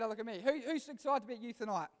Look at me. Who's excited to be at youth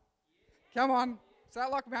tonight? Come on. Say it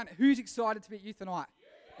like a mountain. Who's excited to be at youth tonight?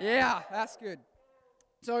 Yeah, that's good.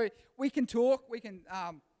 So we can talk. We can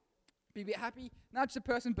be a bit happy. Nudge the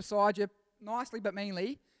person beside you nicely but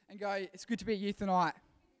meanly and go, it's good to be at youth tonight.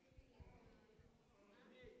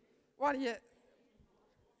 Why do you...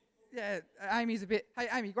 Yeah, Amy's a bit... Hey,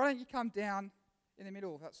 Amy, why don't you come down in the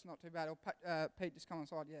middle? That's not too bad. Or Pete, just come on the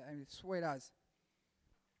side. Yeah, Amy, sweet as.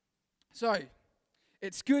 So,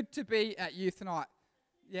 it's good to be at youth tonight.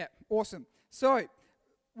 Yeah, awesome. So,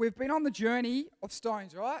 we've been on the journey of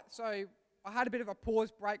stones, right? So, I had a bit of a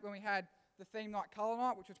pause break when we had the theme night, colour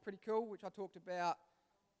night, which was pretty cool, which I talked about.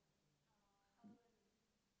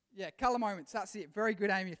 Yeah, colour moments, that's it. Very good,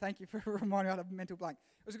 Amy. Thank you for reminding me. I had a mental blank.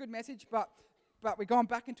 It was a good message, but we've gone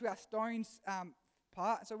back into our stones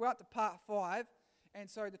part. So, we're up to part 5. And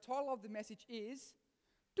so, the title of the message is...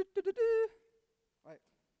 Wait.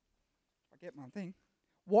 I get my thing.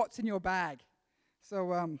 What's in your bag?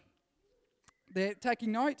 So they're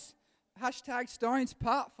taking notes. Hashtag Stones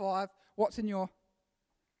Part 5. What's in your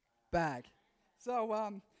bag?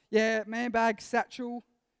 So man bag, satchel,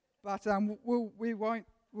 but we'll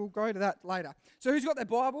go to that later. So who's got their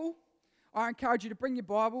Bible? I encourage you to bring your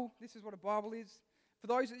Bible. This is what a Bible is. For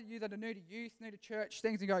those of you that are new to youth, new to church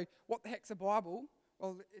things, and go, what the heck's a Bible?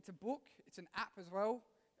 Well, it's a book. It's an app as well.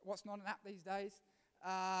 What's not an app these days?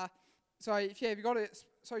 So if you've got a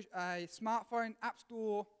smartphone, App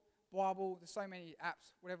Store, Bible, there's so many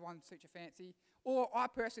apps, whatever one suits your fancy. Or I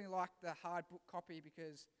personally like the hard book copy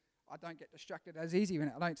because I don't get distracted as easy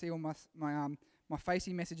when I don't see all my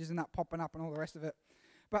facey messages and that popping up and all the rest of it.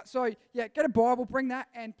 But so, yeah, get a Bible, bring that,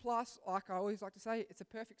 and plus, like I always like to say, it's a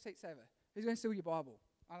perfect seat saver. Who's going to steal your Bible?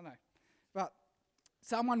 I don't know. But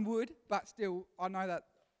someone would, but still, I know that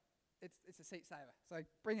it's a seat saver. So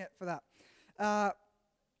bring it for that.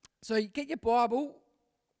 So you get your Bible,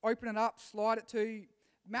 open it up, slide it to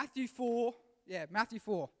Matthew 4. Yeah, Matthew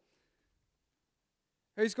 4.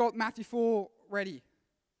 Who's got Matthew 4 ready?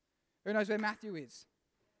 Who knows where Matthew is?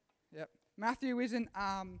 Yep. Matthew isn't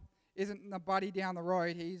the buddy down the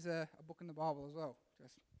road. He's a book in the Bible as well.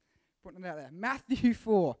 Just putting it out there. Matthew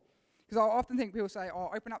 4. Because I often think people say,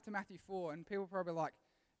 oh, open up to Matthew 4. And people are probably like,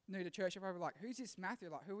 new to church, are probably like, who's this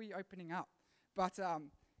Matthew? Like, who are you opening up? But...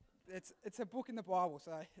 It's a book in the Bible,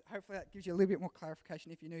 so hopefully that gives you a little bit more clarification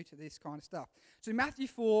if you're new to this kind of stuff. So Matthew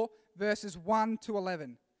 4, verses 1 to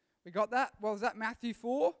 11. We got that? Well, is that Matthew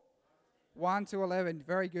 4? 1 to 11.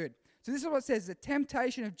 Very good. So this is what it says, the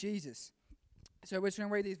temptation of Jesus. So we're just going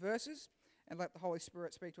to read these verses and let the Holy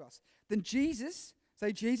Spirit speak to us. Then Jesus,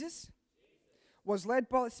 say Jesus, was led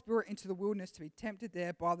by the Spirit into the wilderness to be tempted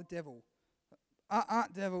there by the devil.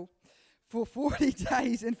 Devil. For 40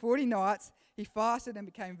 days and 40 nights, he fasted and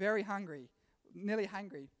became very hungry, nearly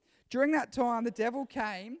hungry. During that time, the devil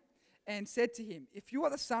came and said to him, if you are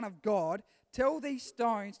the Son of God, tell these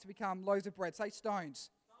stones to become loaves of bread. Say stones.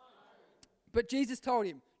 But Jesus told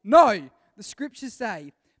him, no, the scriptures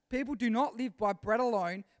say, people do not live by bread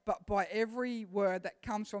alone, but by every word that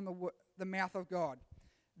comes from the mouth of God.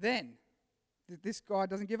 Then, this guy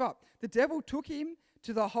doesn't give up. The devil took him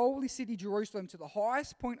to the holy city Jerusalem, to the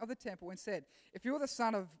highest point of the temple, and said, if you're the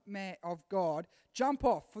Son of Man of God, jump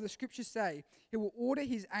off, for the scriptures say, he will order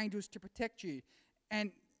his angels to protect you,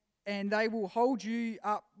 and they will hold you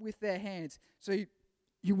up with their hands, so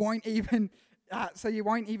you won't even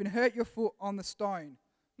hurt your foot on the stone.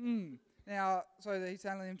 Now, so he's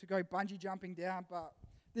telling him to go bungee jumping down, but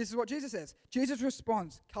this is what Jesus says. Jesus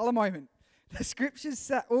responds, colour moment. The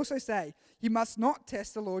scriptures also say, you must not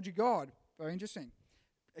test the Lord your God. Very interesting.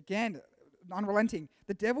 Again, unrelenting.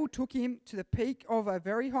 The devil took him to the peak of a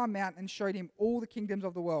very high mountain and showed him all the kingdoms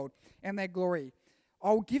of the world and their glory.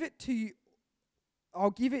 I'll give it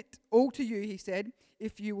all to you, he said,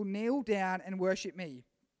 if you will kneel down and worship me.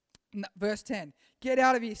 Verse 10. Get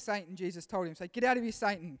out of here, Satan, Jesus told him. Say, get out of here,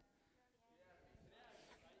 Satan.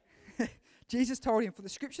 Jesus told him, for the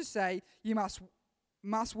scriptures say, you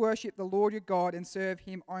must worship the Lord your God and serve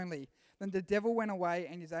him only. Then the devil went away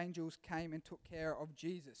and his angels came and took care of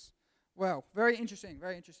Jesus. Well, very interesting,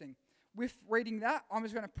 very interesting. With reading that, I'm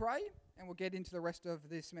just going to pray and we'll get into the rest of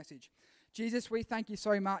this message. Jesus, we thank you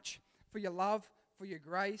so much for your love, for your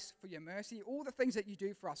grace, for your mercy, all the things that you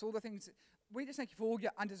do for us, all the things, we just thank you for all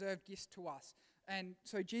your undeserved gifts to us. And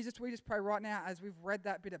so Jesus, we just pray right now as we've read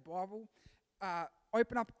that bit of Bible,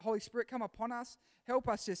 open up, Holy Spirit, come upon us. Help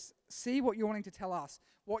us just see what you're wanting to tell us.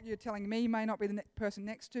 What you're telling me may not be the person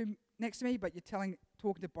next to me, but you're talking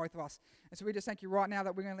to both of us. And so we just thank you right now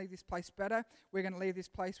that we're going to leave this place better. We're going to leave this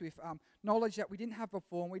place with knowledge that we didn't have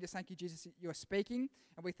before. And we just thank you, Jesus, that you're speaking.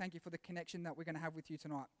 And we thank you for the connection that we're going to have with you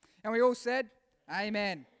tonight. And we all said,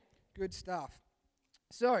 Amen. Good stuff.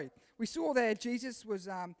 So we saw there Jesus was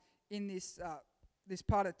in this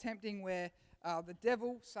part of tempting where the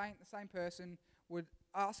devil, the same person, would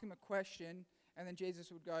ask him a question, and then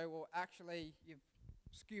Jesus would go, well, actually, you've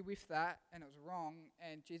skewed with that, and it was wrong,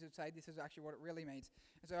 and Jesus would say, this is actually what it really means.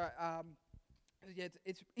 And so,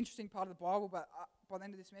 it's an interesting part of the Bible, but by the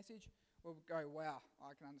end of this message, we'll go, wow,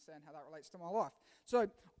 I can understand how that relates to my life. So,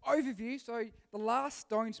 overview. So, the last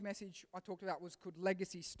Stones message I talked about was called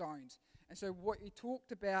Legacy Stones. And so, what he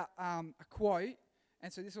talked about, a quote,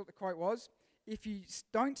 and so this is what the quote was: if you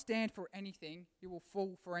don't stand for anything, you will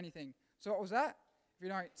fall for anything. So, what was that? If you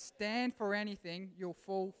don't stand for anything, you'll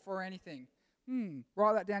fall for anything.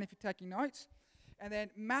 Write that down if you're taking notes. And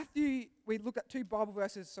then Matthew, we looked at 2 Bible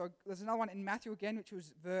verses. So there's another one in Matthew again, which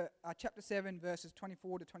was chapter 7, verses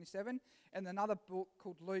 24 to 27. And another book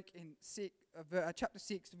called Luke in chapter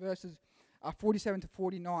 6, verses 47 to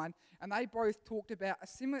 49. And they both talked about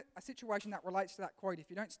a situation that relates to that quote: if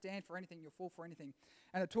you don't stand for anything, you'll fall for anything.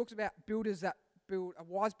 And it talks about builders that build, a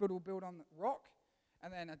wise builder will build on rock,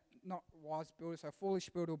 and then a not wise builder, so a foolish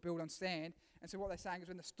builder will build on sand. And so what they're saying is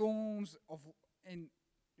when the storms in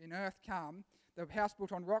earth come, the house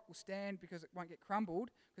built on rock will stand because it won't get crumbled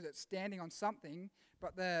because it's standing on something.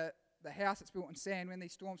 But the house that's built on sand, when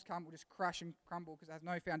these storms come, will just crash and crumble because it has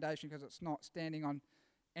no foundation because it's not standing on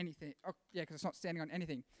anything. Because it's not standing on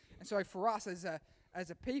anything. And so for us as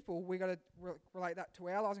a people, we got to relate that to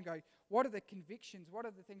our lives and go, what are the convictions? What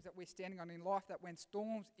are the things that we're standing on in life that when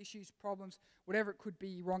storms, issues, problems, whatever it could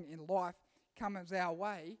be wrong in life comes our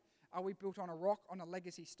way, are we built on a rock, on a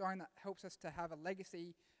legacy stone that helps us to have a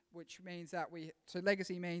legacy, which means that so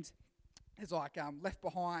legacy means it's like left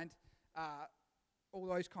behind, all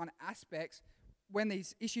those kind of aspects. When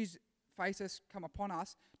these issues face us, come upon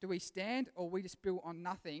us, do we stand, or we just built on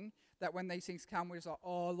nothing, that when these things come, we're just like,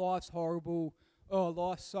 oh, life's horrible, oh,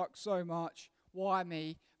 life sucks so much, why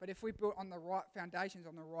me? But if we built on the right foundations,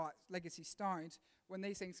 on the right legacy stones, when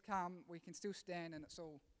these things come, we can still stand and it's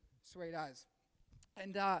all sweet as.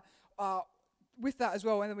 And with that as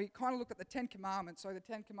well, and then we kind of look at the 10 Commandments. So the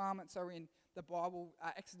 10 Commandments are in the Bible,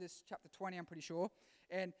 Exodus chapter 20, I'm pretty sure.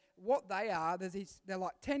 And what they are, they're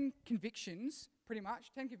like 10 convictions, pretty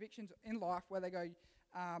much, 10 convictions in life where they go,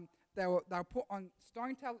 they'll put on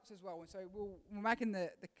stone tablets as well. And so we're making the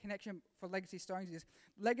connection for legacy stones is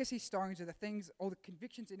legacy stones are the things or the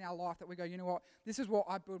convictions in our life that we go, you know what, this is what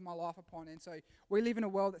I build my life upon. And so we live in a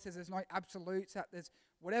world that says there's no absolutes, that there's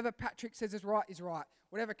whatever Patrick says is right,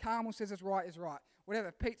 whatever Carmel says is right,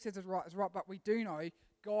 whatever Pete says is right, but we do know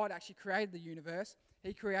God actually created the universe.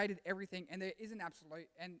 He created everything, and there is an absolute.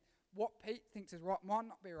 And what Pete thinks is right might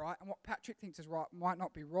not be right, and what Patrick thinks is right might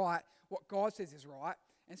not be right. What God says is right.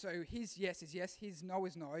 And so his yes is yes, his no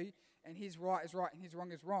is no, and his right is right, and his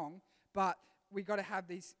wrong is wrong. But we got to have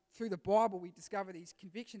these, through the Bible, we discover these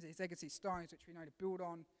convictions, these legacy stones, which we know to build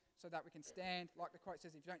on so that we can stand. Like the quote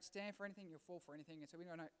says, if you don't stand for anything, you'll fall for anything. And so we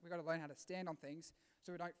got to learn how to stand on things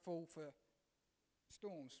so we don't fall for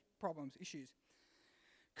storms, problems, issues.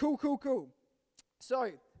 Cool.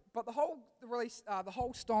 So, but the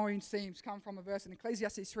whole stone seems come from a verse in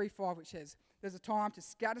Ecclesiastes 3:5, which says, "There's a time to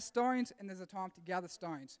scatter stones and there's a time to gather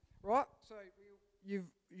stones." Right? So you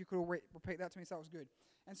could all repeat that to me. So that was good.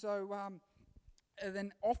 And so and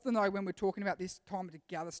then often though, when we're talking about this time to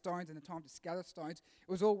gather stones and the time to scatter stones,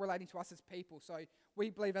 it was all relating to us as people. So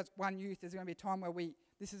we believe as one youth, there's going to be a time where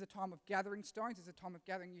this is a time of gathering stones. It's a time of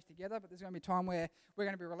gathering youth together, but there's going to be a time where we're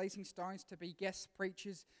going to be releasing stones to be guest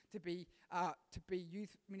preachers, to be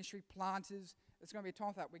youth ministry planters. There's going to be a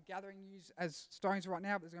time for that. We're gathering you as stones right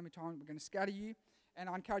now, but there's going to be a time we're going to scatter you. And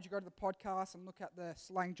I encourage you to go to the podcast and look at the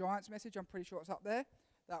Slaying Giants message. I'm pretty sure it's up there.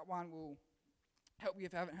 That one will help you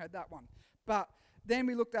if you haven't heard that one. But then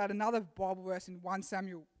we looked at another Bible verse in 1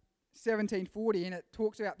 Samuel 17:40, and it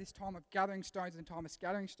talks about this time of gathering stones and time of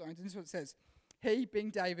scattering stones. And this is what it says. He,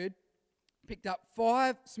 being David, picked up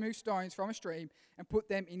 5 smooth stones from a stream and put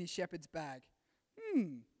them in his shepherd's bag.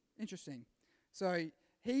 Interesting. So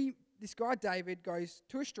this guy David goes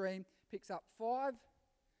to a stream, picks up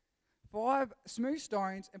 5 smooth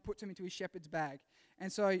stones and puts them into his shepherd's bag.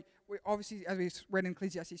 And so we obviously, as we read in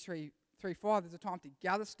Ecclesiastes 3:5, there's a time to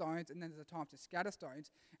gather stones and then there's a time to scatter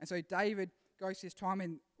stones. And so David goes to his time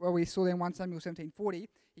in, well, we saw there in 1 Samuel 17:40,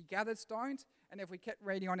 he gathered stones, and if we kept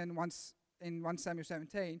reading on in 1 Samuel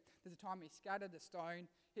 17, there's a time he scattered the stone,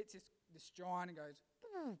 hits this giant and goes,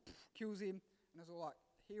 kills him, and it's all like,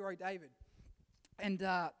 hero David. And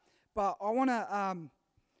but I want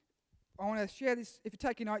to share this. If you're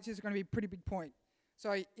taking notes, this is going to be a pretty big point.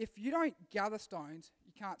 So if you don't gather stones,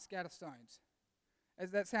 you can't scatter stones. As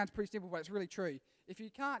that sounds pretty simple, but it's really true. If you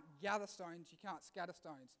can't gather stones, you can't scatter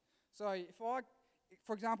stones. So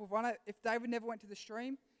for example, if David never went to the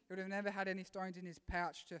stream, he would have never had any stones in his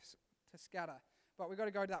pouch to scatter. But we've got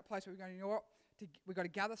to go to that place where we're going, you know what? We've got to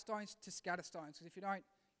gather stones to scatter stones. Because if you don't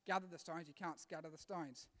gather the stones, you can't scatter the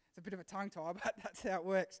stones. It's a bit of a tongue tie, but that's how it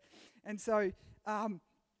works. And so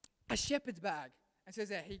a shepherd's bag. It says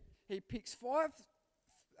there, he picks 5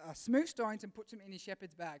 smooth stones and puts them in his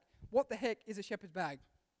shepherd's bag. What the heck is a shepherd's bag?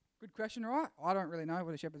 Good question, right? I don't really know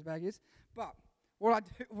what a shepherd's bag is. But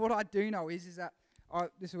what I do know is that,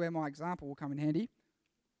 this is where my example will come in handy.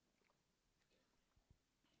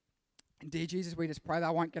 And dear Jesus, we just pray that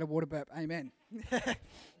I won't get a water burp. Amen.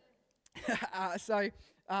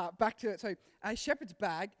 Back to it. So a shepherd's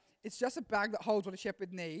bag, it's just a bag that holds what a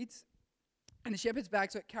shepherd needs. And a shepherd's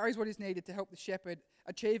bag, so it carries what is needed to help the shepherd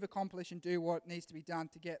achieve, accomplish, and do what needs to be done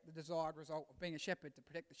to get the desired result of being a shepherd, to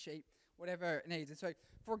protect the sheep, whatever it needs. And so,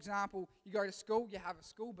 for example, you go to school, you have a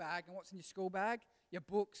school bag, and what's in your school bag? Your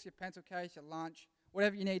books, your pencil case, your lunch,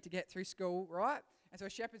 whatever you need to get through school, right? And so a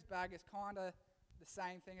shepherd's bag is kind of the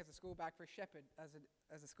same thing as a school bag for a shepherd,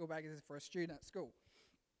 as a school bag is for a student at school.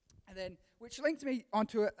 And then, which links me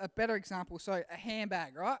onto a better example, so a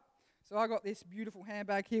handbag, right? So I got this beautiful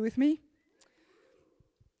handbag here with me.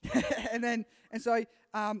 and so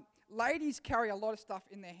ladies carry a lot of stuff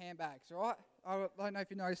in their handbags, right? I don't know if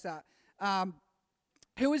you noticed that.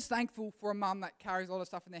 Who is thankful for a mum that carries a lot of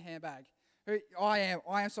stuff in their handbag? I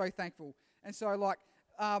am so thankful. And so like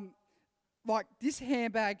this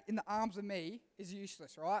handbag in the arms of me is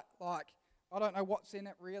useless, right? Like, I don't know what's in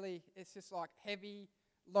it really. It's just like heavy,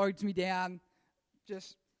 loads me down.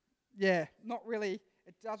 Just, yeah, not really.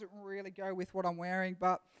 It doesn't really go with what I'm wearing,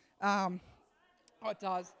 but it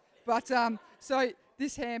does. But so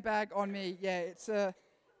this handbag on me, yeah,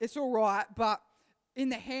 it's all right. But in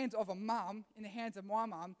the hands of a mum, in the hands of my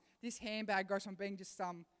mum, this handbag goes from being just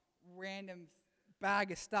some random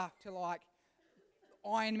bag of stuff to like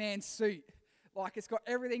Iron Man suit. Like, it's got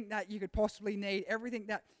everything that you could possibly need, everything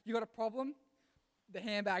that you got a problem, the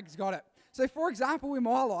handbag's got it. So for example, in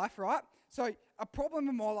my life, right? So a problem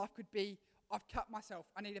in my life could be, I've cut myself,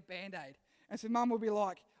 I need a Band-Aid. And so Mum will be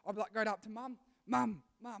like, I'll be like, going up to Mum,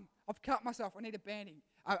 I've cut myself, I need a banding,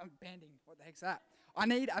 what the heck's that? I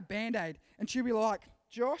need a Band-Aid. And she'll be like,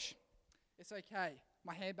 Josh, it's okay,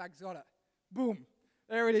 my handbag's got it. Boom,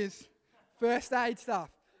 there it is, first aid stuff.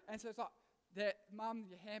 And so it's like, Mum,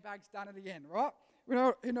 your handbag's done it again, right? Who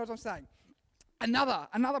knows what I'm saying?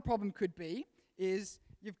 Another problem could be is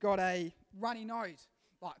you've got a runny nose,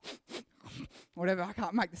 like whatever. I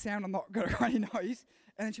can't make the sound. I'm not got a runny nose.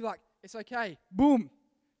 And then she's like, "It's okay." Boom,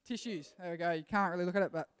 tissues. There we go. You can't really look at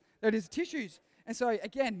it, but there it is, tissues. And so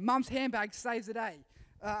again, Mum's handbag saves the day.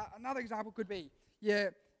 Another example could be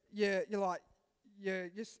you're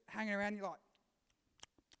just hanging around. You're like,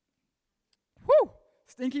 "Whoo,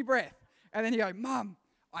 stinky breath." And then you go, "Mum,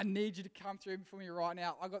 I need you to come through for me right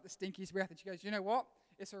now. I got the stinkiest breath." And she goes, "You know what?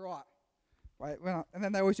 It's all right." Wait, and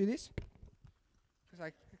then they always do this.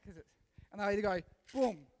 And they either go,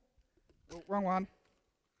 boom. Oh, wrong one.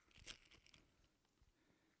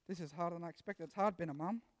 This is harder than I expected. It's hard being a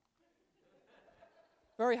mum.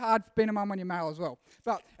 Very hard being a mum when you're male as well.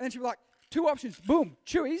 And then she'll be like, 2 options. Boom,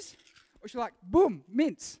 Chewies. Or she'll be like, boom,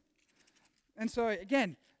 mints. And so,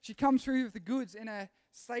 again, she comes through with the goods in a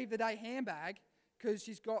save-the-day handbag because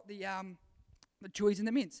she's got the Chewies and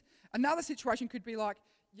the mints. Another situation could be like,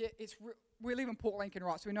 we live in Port Lincoln,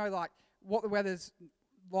 right? So we know like what the weather's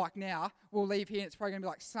like now. We'll leave here and it's probably going to be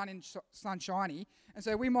like sunshiny. And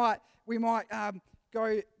so we might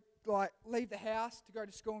go like leave the house to go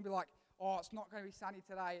to school and be like, "Oh, it's not going to be sunny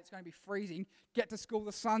today. It's going to be freezing." Get to school,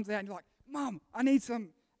 the sun's out, and you're like, "Mum, I need some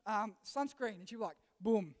sunscreen." And she'll be like,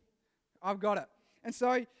 "Boom, I've got it." And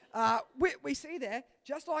so we see there,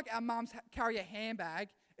 just like our mums carry a handbag,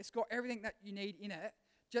 it's got everything that you need in it.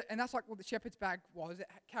 And that's like what the shepherd's bag was. It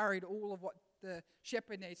carried all of what the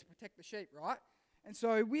shepherd needs to protect the sheep, right? And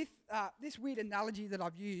so with this weird analogy that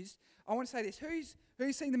I've used, I want to say this. Who's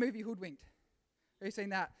seen the movie Hoodwinked? Who's seen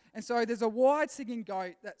that? And so there's a wide singing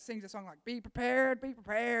goat that sings a song like, "Be prepared, be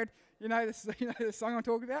prepared." You know the song I'm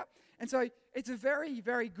talking about? And so it's a very,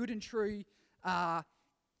 very good and true,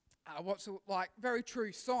 very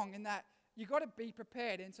true song in that you got to be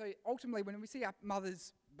prepared. And so ultimately when we see our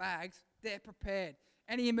mothers' bags, they're prepared.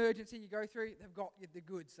 Any emergency you go through, they've got the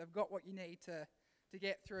goods. They've got what you need to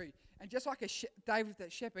get through. And just like David the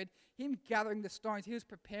shepherd, him gathering the stones, he was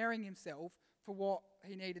preparing himself for what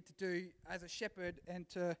he needed to do as a shepherd and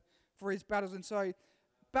for his battles. And so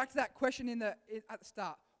back to that question at the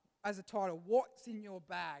start as a title, what's in your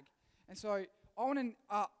bag? And so I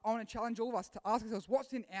want to challenge all of us to ask ourselves,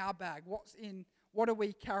 what's in our bag? What are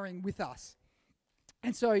we carrying with us?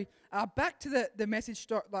 And so back to the message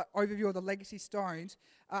overview of the legacy stones.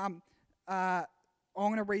 I'm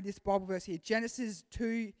going to read this Bible verse here, Genesis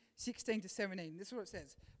 2:16-17. This is what it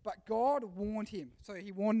says. But God warned him, so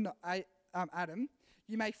he warned Adam,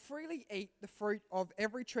 you may freely eat the fruit of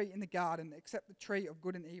every tree in the garden except the tree of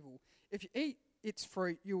good and evil. If you eat its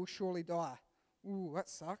fruit, you will surely die. Ooh, that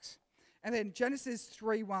sucks. And then Genesis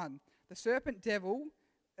 3:1, the serpent devil,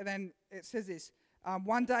 and then it says this,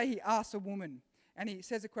 one day he asked a woman, and he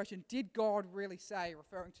says the question, did God really say,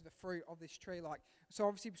 referring to the fruit of this tree? So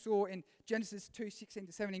obviously we saw in Genesis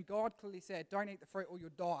 2:16-17, God clearly said, don't eat the fruit or you'll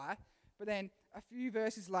die. But then a few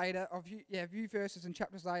verses and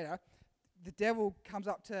chapters later, the devil comes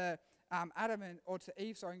up to Adam or to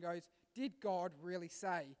Eve, and goes, did God really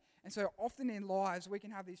say? And so often in lives, we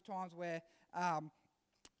can have these times where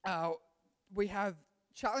we have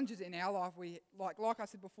challenges in our life. We, like I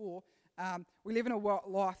said before, we live in a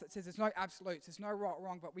life that says there's no absolutes, there's no right or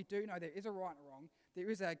wrong, but we do know there is a right and a wrong, there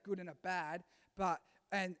is a good and a bad,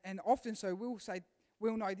 and often so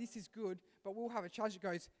we'll know this is good, but we'll have a challenge that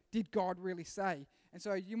goes, did God really say? And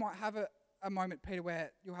so you might have a moment, Peter,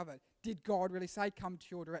 where you'll have a did God really say come to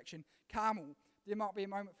your direction. Carmel, there might be a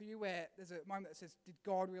moment for you where there's a moment that says, did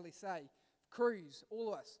God really say? Cruz,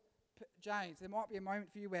 all of us, James, there might be a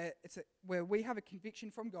moment for you where where we have a conviction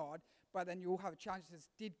from God, but then you'll have a challenge that says,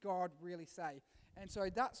 did God really say? And so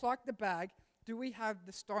that's like the bag. Do we have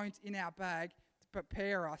the stones in our bag to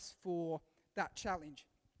prepare us for that challenge?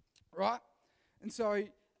 Right? And so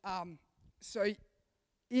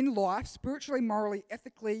in life, spiritually, morally,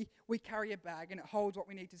 ethically, we carry a bag and it holds what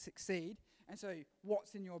we need to succeed. And so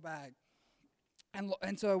what's in your bag? And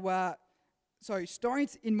so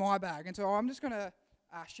stones in my bag. And so I'm just going to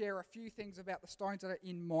share a few things about the stones that are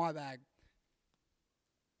in my bag.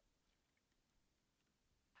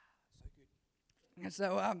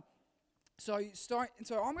 So good.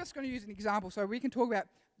 So I'm just going to use an example. So we can talk about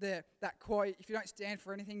that quote, if you don't stand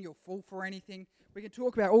for anything, you'll fall for anything. We can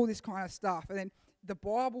talk about all this kind of stuff. And then the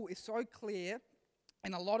Bible is so clear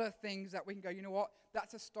in a lot of things that we can go, you know what,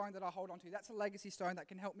 that's a stone that I hold on to. That's a legacy stone that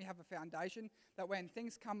can help me have a foundation that when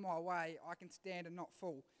things come my way, I can stand and not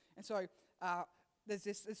fall. And so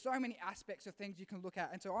there's so many aspects of things you can look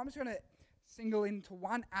at. And so I'm just going to single into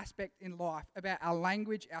one aspect in life about our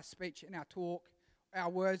language, our speech, and our talk, our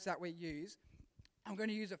words that we use. I'm going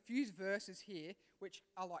to use a few verses here, which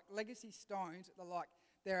are like legacy stones.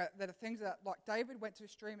 They're things that, like David went to a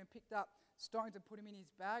stream and picked up stones and put them in his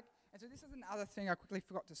bag. And so this is another thing I quickly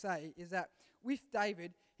forgot to say, is that with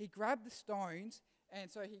David, he grabbed the stones, and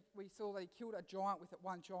so we saw that he killed a giant with it,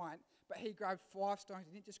 one giant, but he grabbed 5 stones.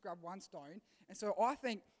 He didn't just grab one stone. And so I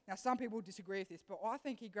think, now some people disagree with this, but I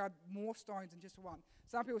think he grabbed more stones than just one.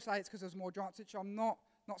 Some people say it's because there's more giants, which I'm not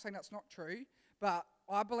saying that's not true, but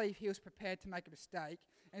I believe he was prepared to make a mistake,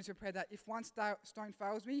 and he's prepared that if one stone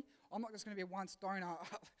fails me, I'm not just going to be one stoner.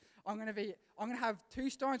 I'm going to have 2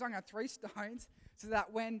 stones. I'm going to have 3 stones, so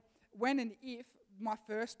that when and if my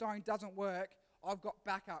first stone doesn't work, I've got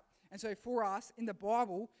backup. And so for us in the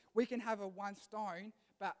Bible, we can have a 1 stone,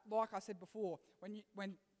 but like I said before,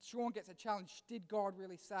 when Sean gets a challenge, did God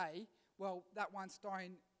really say? Well, that 1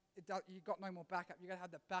 stone, you've got no more backup. You've got to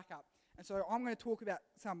have the backup. And so I'm going to talk about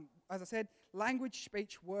some, as I said, language,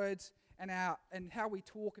 speech, words, and how we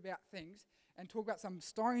talk about things, and talk about some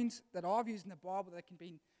stones that I've used in the Bible that can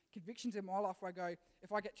be convictions in my life where I go,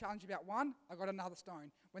 if I get challenged about one, I got another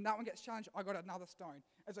stone. When that one gets challenged, I got another stone.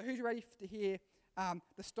 And so who's ready to hear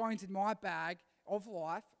the stones in my bag of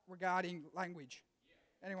life regarding language?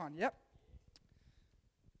 Yeah. Anyone? Yep.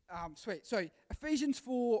 Sweet. So Ephesians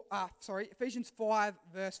 5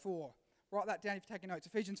 verse 4. Write that down if you're taking notes.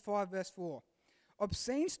 Ephesians 5 verse 4.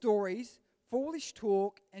 Obscene stories, foolish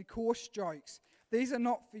talk, and coarse jokes, these are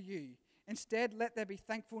not for you. Instead, let there be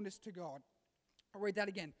thankfulness to God. I'll read that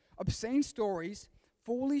again. Obscene stories,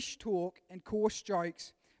 foolish talk, and coarse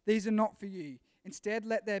jokes, these are not for you. Instead,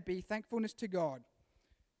 let there be thankfulness to God.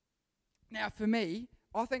 Now, for me,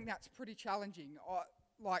 I think that's pretty challenging.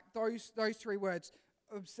 Like those 3 words,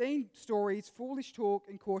 obscene stories, foolish talk,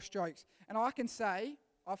 and coarse jokes. And I can say,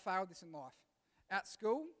 I've failed this in life. At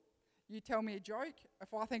school, you tell me a joke.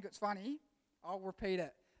 If I think it's funny, I'll repeat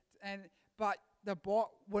it. But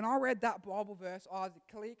when I read that Bible verse, I had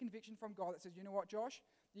a clear conviction from God that says, you know what, Josh?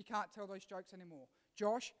 You can't tell those jokes anymore.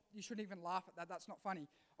 Josh, you shouldn't even laugh at that. That's not funny.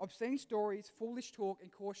 Obscene stories, foolish talk,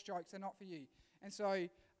 and coarse jokes are not for you. And so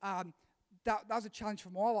that was a challenge for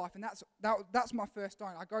my life, and that's my first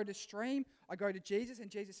stone. I go to stream, I go to Jesus, and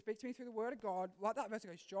Jesus speaks to me through the Word of God. Like that verse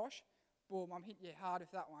goes, Josh, boom, I'm hitting you hard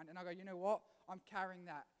with that one. And I go, you know what? I'm carrying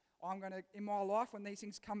that. I'm going to, in my life, when these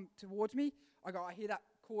things come towards me, I hear that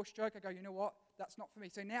coarse joke, I go, you know what, that's not for me.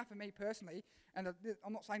 So now for me personally, and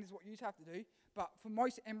I'm not saying this is what you have to do, but for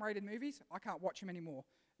most M-rated movies, I can't watch them anymore.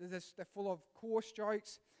 They're full of coarse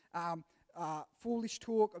jokes, foolish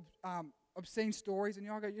talk, obscene stories, and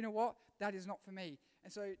I go, you know what, that is not for me.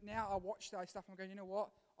 And so now I watch those stuff and I go, you know what,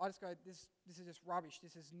 I just go, this is just rubbish.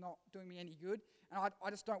 This is not doing me any good. And I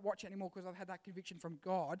just don't watch it anymore because I've had that conviction from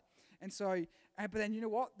God. And so, but then you know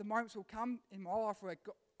what? The moments will come in my life where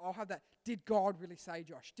I'll have that, did God really say,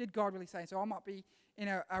 Josh? Did God really say? So I might be in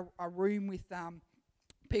a room with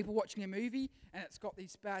people watching a movie and it's got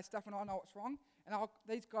these bad stuff and I know what's wrong. And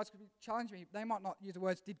these guys could challenge me. They might not use the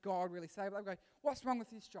words, did God really say? But they'll go, what's wrong with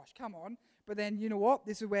this, Josh? Come on. But then you know what?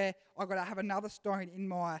 This is where I've got to have another stone in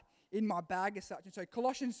my bag as such. And so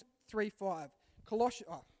Colossians 3:5.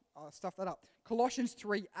 I'll stuff that up. Colossians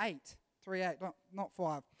 3:8. 3:8, not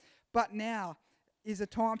 5. But now is a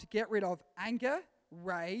time to get rid of anger,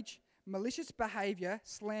 rage, malicious behavior,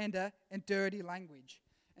 slander, and dirty language.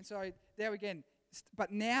 And so there again,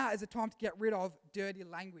 but now is a time to get rid of dirty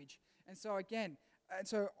language. And so again,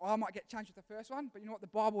 I might get challenged with the first one, but you know what the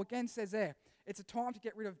Bible again says there? It's a time to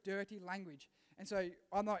get rid of dirty language. And so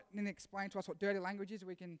I'm not going to explain to us what dirty language is.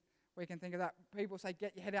 We can think of that. People say,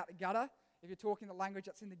 get your head out the gutter. If you're talking the language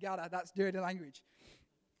that's in the gutter, that's dirty language.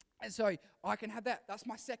 And so I can have that. That's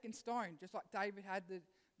my second stone. Just like David had the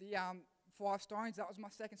 5 stones, that was my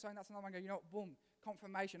second stone. That's another one. I go, you know what, boom,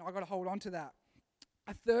 confirmation. I've got to hold on to that.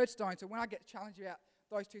 A third stone. So when I get challenged about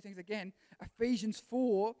those two things again, Ephesians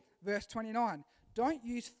 4, verse 29. Don't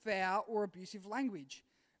use foul or abusive language.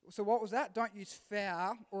 So what was that? Don't use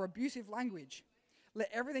foul or abusive language. Let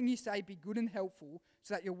everything you say be good and helpful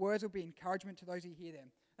so that your words will be encouragement to those who hear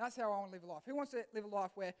them. That's how I want to live a life. Who wants to live a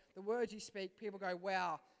life where the words you speak, people go,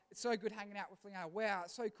 wow, it's so good hanging out with Leanna. Wow,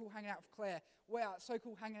 it's so cool hanging out with Claire. Wow, it's so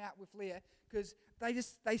cool hanging out with Leah. Because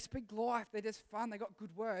they speak life. They're just fun. They got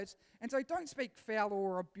good words. And so don't speak foul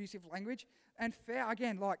or abusive language. And foul,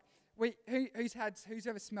 again, like, who's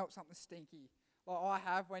ever smelt something stinky? Like I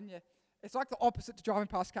have it's like the opposite to driving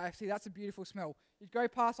past KFC. That's a beautiful smell. You go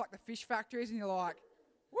past like the fish factories and you're like,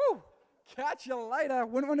 woo, catch you later.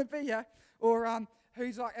 Wouldn't want to be here. Or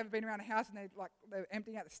who's like ever been around a house and they're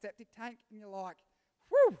emptying out the septic tank and you're like,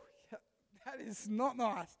 whoo, that is not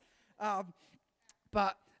nice.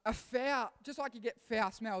 But a foul, just like you get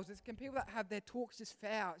foul smells, there's people that have their talks just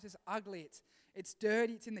foul. It's just ugly. It's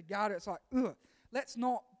dirty. It's in the gutter. It's like, ugh. Let's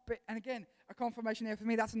not be, and again, a confirmation there for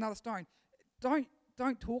me, that's another stone.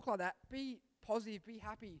 Don't talk like that. Be positive. Be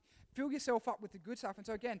happy. Fill yourself up with the good stuff. And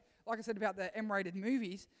so again, like I said about the M-rated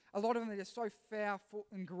movies, a lot of them are just so foul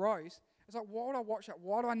and gross. It's like, why would I watch that?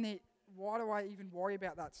 Why do I even worry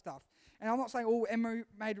about that stuff? And I'm not saying all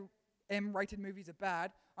M-rated movies are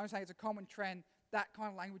bad. I'm saying it's a common trend. That kind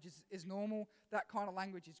of language is normal. That kind of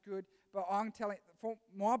language is good. But I'm telling, from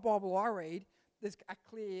my Bible I read, there's a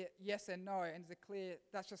clear yes and no, and there's a clear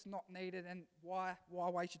that's just not needed, and why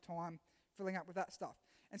waste your time filling up with that stuff?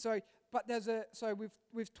 And so, but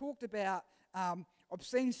we've talked about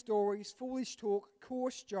obscene stories, foolish talk,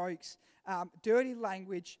 coarse jokes, dirty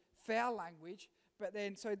language, foul language. But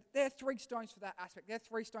then, so there are 3 stones for that aspect. There are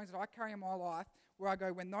 3 stones that I carry in my life where I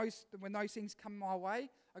go, when those things come my way,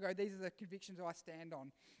 I go, these are the convictions I stand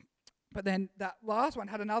on. But then that last one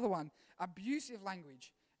had another one, abusive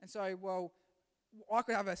language. And so, well, I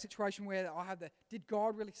could have a situation where I have did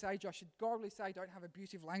God really say, Josh, did God really say don't have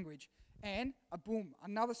abusive language? And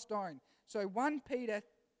another stone. So 1 Peter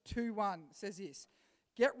 2:1 says this,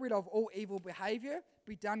 get rid of all evil behavior,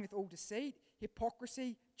 be done with all deceit,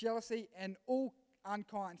 hypocrisy, jealousy, and all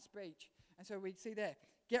unkind speech. And so we see there,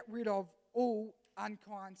 get rid of all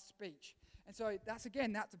unkind speech. And so that's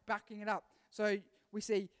backing it up. So we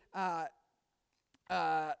see,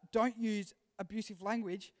 don't use abusive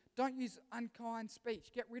language, don't use unkind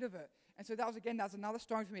speech, get rid of it. And so that's another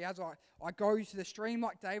stone for me as I go to the stream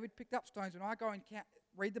like David picked up stones. When I go and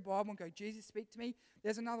read the Bible and go, Jesus, speak to me,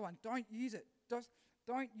 there's another one. Don't use it.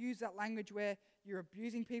 Don't use that language where you're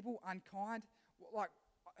abusing people, unkind. Like,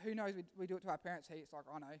 who knows, we do it to our parents here. It's like,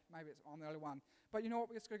 I know, maybe I'm the only one. But you know what,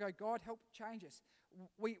 we're just going to go, God, help change us.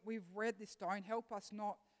 We've read this stone. Help us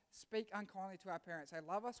not speak unkindly to our parents. They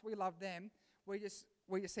love us, we love them. We just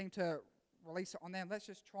seem to release it on them. Let's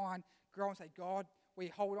just try and grow and say, God, we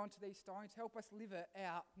hold on to these stones. Help us live it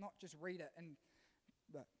out, not just read it.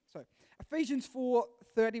 So Ephesians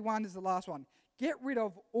 4:31 is the last one. Get rid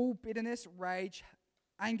of all bitterness, rage,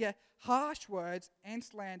 anger, harsh words, and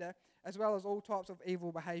slander, as well as all types of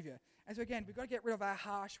evil behavior. And so again, we've got to get rid of our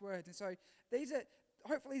harsh words. And so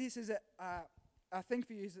hopefully this is a thing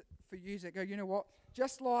for you that go, you know what?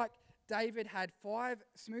 Just like David had 5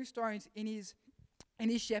 smooth stones in his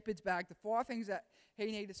shepherd's bag, the 5 things that he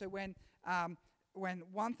needed. So when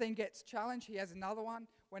one thing gets challenged, he has another one.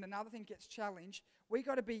 When another thing gets challenged, we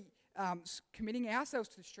got to be committing ourselves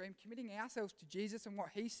to the stream, committing ourselves to Jesus and what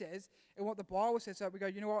he says and what the Bible says. So we go,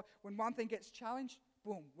 you know what? When one thing gets challenged,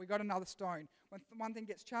 boom, we got another stone. When one thing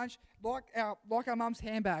gets challenged, like our mum's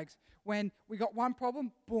handbags, when we got one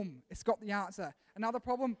problem, boom, it's got the answer. Another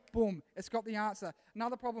problem, boom, it's got the answer.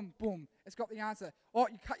 Another problem, boom, it's got the answer. Oh,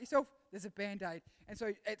 you cut yourself, there's a Band-Aid. And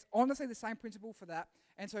so it's honestly the same principle for that.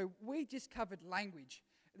 And so we just covered language.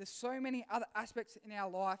 There's so many other aspects in our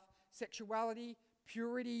life, sexuality,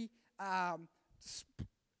 purity,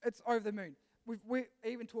 it's over the moon. We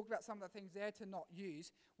even talked about some of the things there to not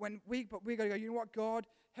use. But we got to go, you know what, God,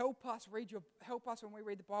 help us when we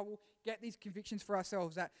read the Bible, get these convictions for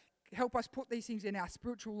ourselves, that help us put these things in our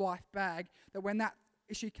spiritual life bag, that when that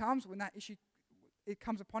issue comes, it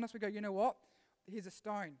comes upon us, we go, you know what, here's a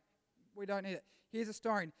stone. We don't need it. Here's a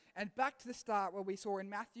stone. And back to the start where we saw in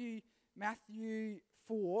Matthew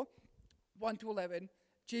 4, 1 to 11,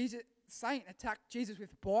 Satan attacked Jesus with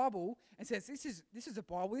the Bible and says, this is a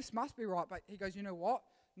Bible, this must be right. But he goes, you know what?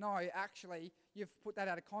 No, actually, you've put that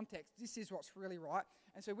out of context. This is what's really right.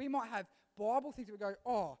 And so we might have Bible things that we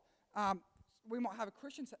go, we might have a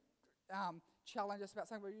Christian challenge us about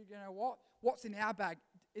saying, well, you know what? What's in our bag?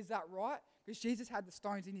 Is that right? Because Jesus had the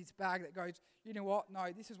stones in his bag that goes, you know what? No,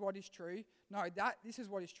 this is what is true. No, this is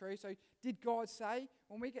what is true. So did God say,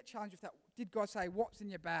 when we get challenged with that, did God say, what's in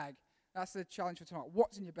your bag? That's the challenge for tonight.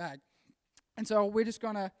 What's in your bag? And so we're just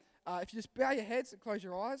going to, if you just bow your heads and close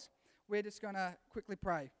your eyes, we're just going to quickly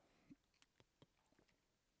pray.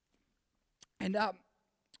 And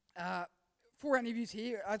for any of you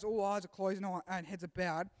here, as all eyes are closed and heads are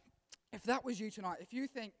bowed, if that was you tonight, if you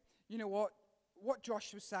think, you know what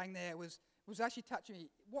Josh was saying there was actually touching me.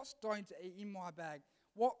 What stones are in my bag?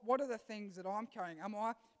 What are the things that I'm carrying? Am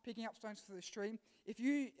I picking up stones for the stream? If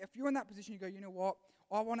you're in that position, you go, you know what?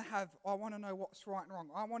 I want to know what's right and wrong.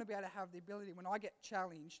 I want to be able to have the ability, when I get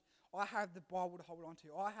challenged, I have the Bible to hold on to.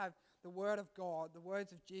 I have the Word of God, the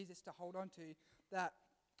words of Jesus to hold on to that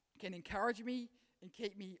can encourage me and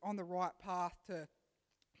keep me on the right path to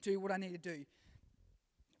do what I need to do.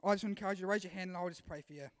 I just want to encourage you to raise your hand and I'll just pray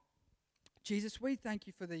for you. Jesus, we thank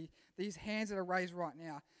you for these hands that are raised right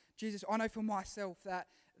now. Jesus, I know for myself that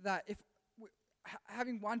if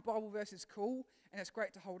having one Bible verse is cool and it's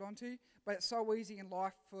great to hold on to, but it's so easy in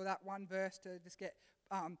life for that one verse to just get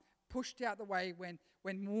pushed out the way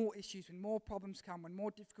when more issues, when more problems come, when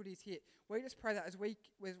more difficulties hit. We just pray that as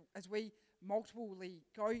we multiply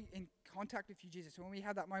go in contact with you, Jesus, when we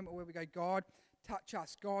have that moment where we go, God, touch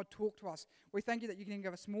us, God, talk to us. We thank you that you can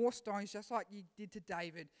give us more stones, just like you did to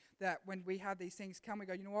David, that when we have these things come, we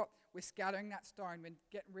go, you know what, we're scattering that stone, we're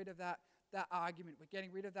getting rid of that argument, we're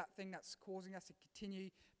getting rid of that thing that's causing us to continue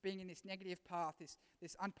being in this negative path,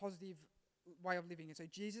 this unpositive way of living. And so,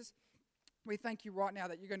 Jesus, we thank you right now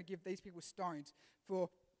that you're going to give these people stones for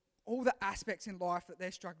all the aspects in life that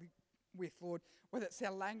they're struggling with, Lord, whether it's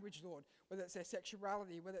their language, Lord, whether it's their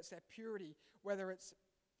sexuality, whether it's their purity, whether it's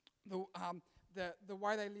the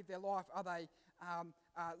way they live their life. Are they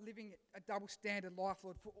living a double standard life,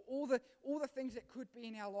 Lord? For all the things that could be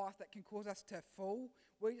in our life that can cause us to fall,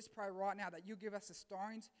 we just pray right now that you give us the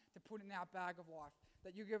stones to put in our bag of life,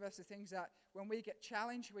 that you give us the things that when we get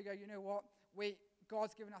challenged, we go, you know what,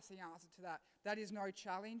 God's given us the answer to that. That is no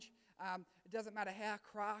challenge. It doesn't matter how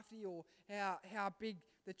crafty or how big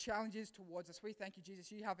the challenge is towards us. We thank you,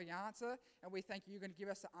 Jesus, you have the answer, and we thank you, you're going to give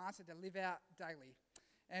us the answer to live out daily.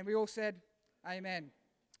 And we all said, amen.